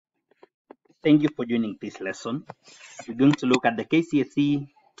Thank you for joining this lesson. We're going to look at the Kcse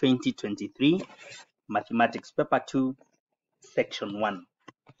 2023 Mathematics Paper 2, Section 1.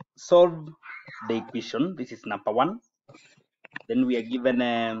 Solve the equation. This is number 1. Then we are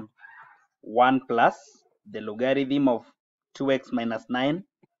given 1 plus the logarithm of 2x minus 9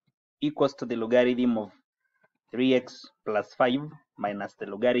 equals to the logarithm of 3x plus 5 minus the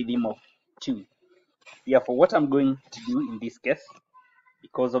logarithm of 2. Therefore, what I'm going to do in this case,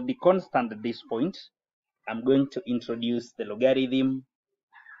 because of the constant at this point, I'm going to introduce the logarithm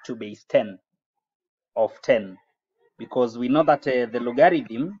to base 10 of 10, because we know that the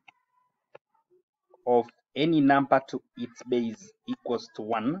logarithm of any number to its base equals to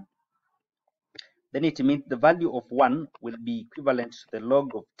 1. Then it means the value of 1 will be equivalent to the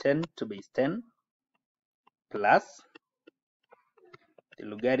log of 10 to base 10 plus the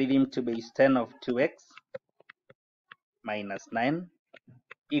logarithm to base 10 of 2x minus 9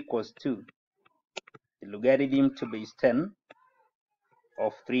 equals to the logarithm to base 10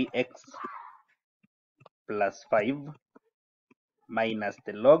 of 3x plus 5 minus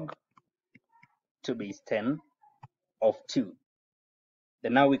the log to base 10 of 2.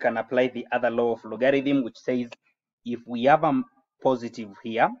 Then now we can apply the other law of logarithm, which says if we have a positive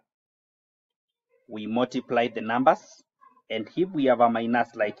here, we multiply the numbers, and if we have a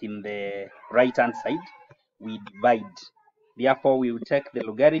minus like in the right hand side, we divide. Therefore, we will take the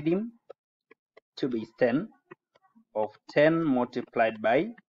logarithm to base 10 of 10 multiplied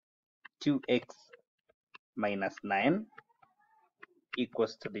by 2x minus 9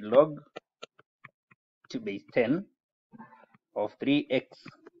 equals to the log to base 10 of 3x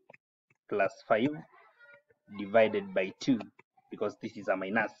plus 5 divided by 2, because this is a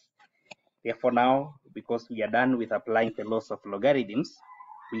minus. Therefore, now, because we are done with applying the laws of logarithms,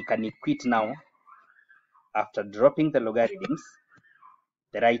 we can equate now, after dropping the logarithms,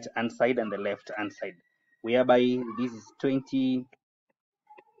 the right hand side and the left hand side, whereby this is 20x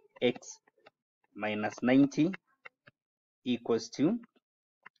minus 90 equals to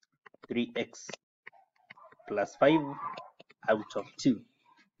 3x plus 5 out of 2.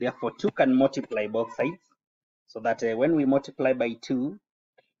 Therefore, 2 can multiply both sides, so that when we multiply by 2,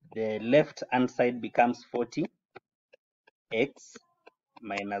 the left hand side becomes 40x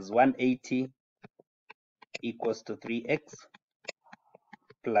minus 180 equals to 3x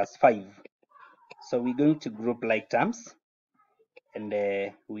plus 5. So we're going to group like terms, and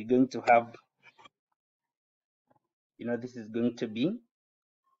we're going to have, this is going to be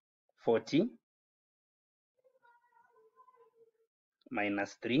 40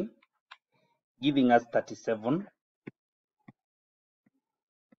 minus 3, giving us 37,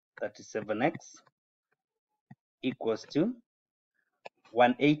 37x equals to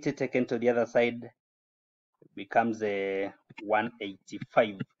 180 taken to the other side becomes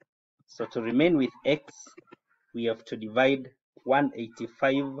 185. So to remain with x, we have to divide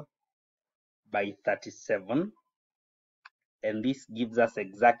 185 by 37, and this gives us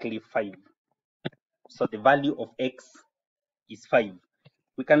exactly 5. So the value of x is 5.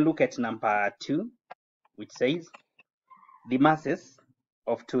 We can look at number 2, which says the masses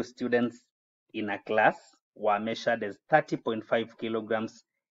of 2 students in a class were measured as 30.5 kilograms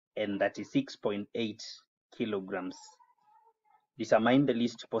and 36.8 kilograms. Determine the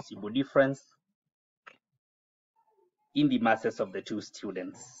least possible difference in the masses of the 2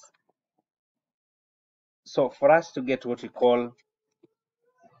 students. So for us to get what we call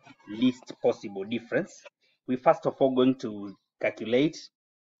least possible difference, we first of all going to calculate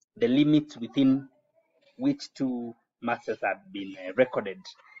the limit within which 2 masses have been recorded.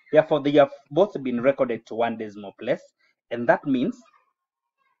 Therefore, they have both been recorded to 1 decimal place, and that means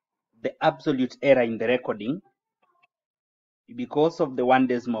the absolute error in the recording, because of the 1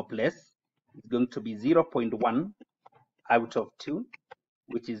 decimal place, is going to be 0.1 out of 2,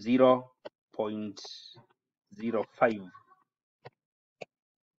 which is 0.05.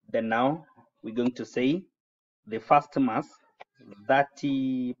 Then now we're going to say the first mass,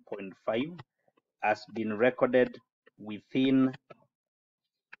 30.5, has been recorded within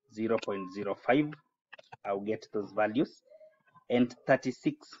 0.05. I'll get those values. And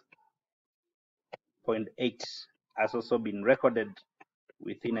 36.8 has also been recorded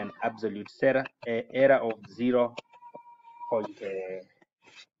within an absolute error of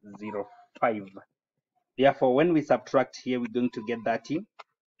 0.05. Therefore, when we subtract here, we're going to get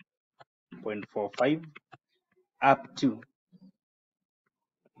 30.45 up to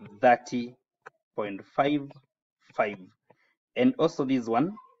 30.55, and also this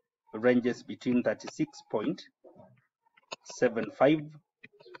one ranges between 36.75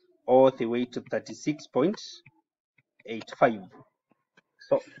 all the way to 36.85.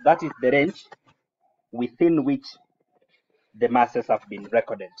 So that is the range within which the masses have been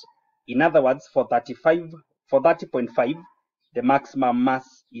recorded. In other words, for 30.5, the maximum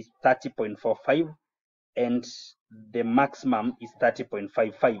mass is 30.45 and the maximum is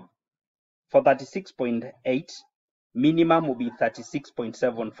 30.55. For 36.8, minimum will be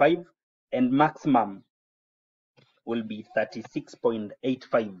 36.75 and maximum will be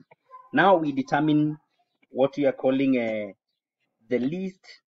 36.85. Now we determine what we are calling the least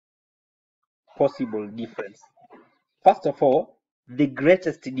possible difference. First of all, the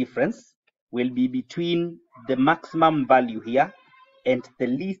greatest difference will be between the maximum value here and the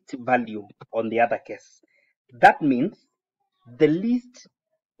least value on the other case. That means the least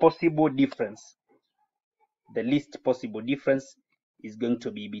possible difference is going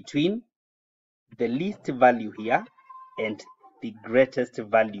to be between the least value here and the greatest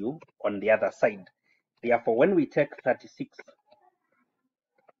value on the other side. Therefore, when we take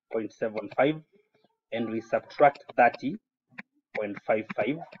 36.75 and we subtract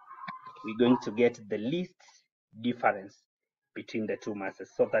 30.55, we're going to get the least difference between the two masses.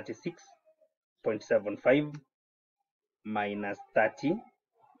 So 36.75 minus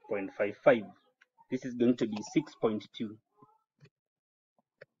 30.55. This is going to be 6.2.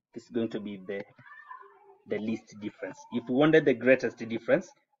 This is going to be the least difference. If we wanted the greatest difference,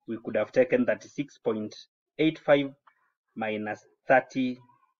 we could have taken 36.85 minus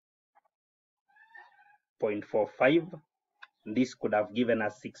 30.45. This could have given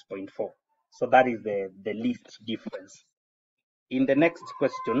us 6.4. So that is the least difference. In the next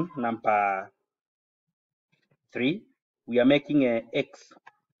question, number 3, we are making x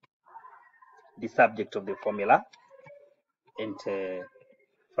the subject of the formula. And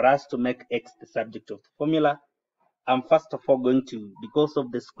for us to make x the subject of the formula, I'm first of all going to, because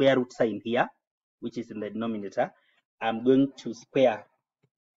of the square root sign here, which is in the denominator, I'm going to square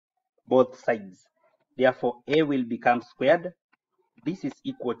both sides. Therefore, a will become squared. This is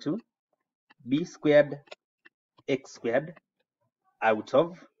equal to b squared x squared out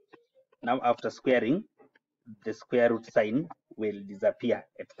of, now after squaring, the square root sign will disappear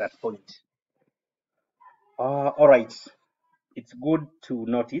at that point. All right, it's good to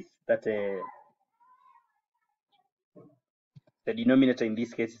notice that the denominator in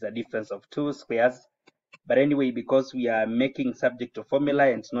this case is a difference of 2 squares. But anyway, because we are making subject to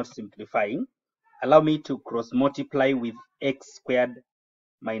formula and not simplifying, allow me to cross multiply with x squared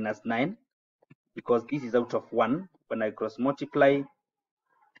minus 9, because this is out of 1. When I cross multiply,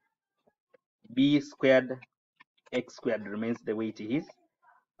 b squared x squared remains the way it is.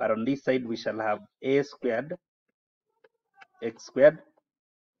 But on this side, we shall have a squared x squared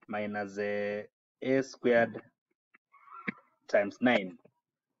minus a squared times 9,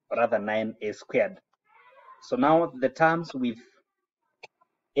 or rather 9a squared. So now the terms with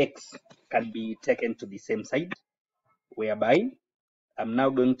x can be taken to the same side, whereby I'm now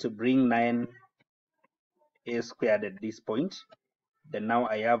going to bring 9a squared at this point. Then now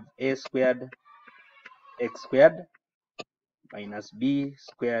I have a squared x squared minus b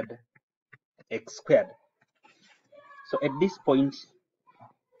squared x squared. So at this point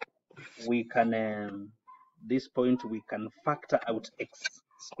we can factor out x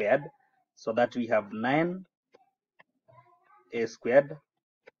squared, so that we have 9a squared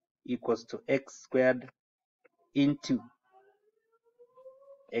equals to x squared into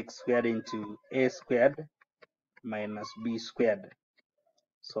a squared minus b squared.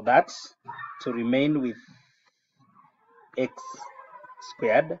 So that's to remain with x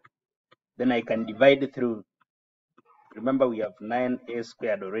squared. Then I can divide through. Remember, we have 9a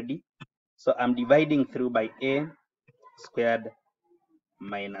squared already. So I'm dividing through by a squared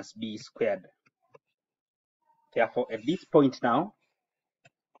minus b squared. Therefore, at this point now,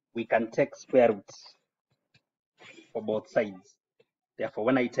 we can take square roots for both sides. Therefore,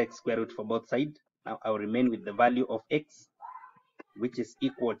 when I take square root for both sides, now I'll remain with the value of x, which is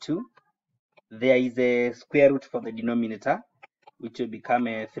equal to, there is a square root for the denominator, which will become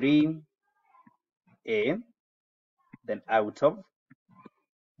a 3a, then out of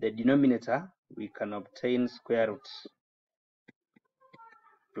the denominator, we can obtain square root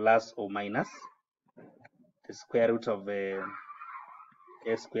plus or minus the square root of a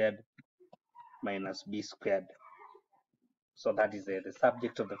squared minus b squared. So that is the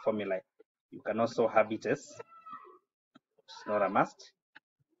subject of the formula. You can also have it as, it's not a must,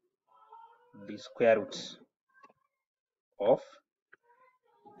 the square root of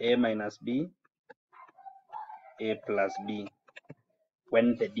a minus b, a plus b,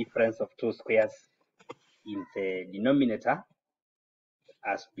 when the difference of two squares in the denominator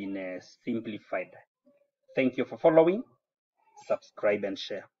has been simplified. Thank you for following. subscribe and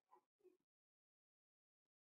share.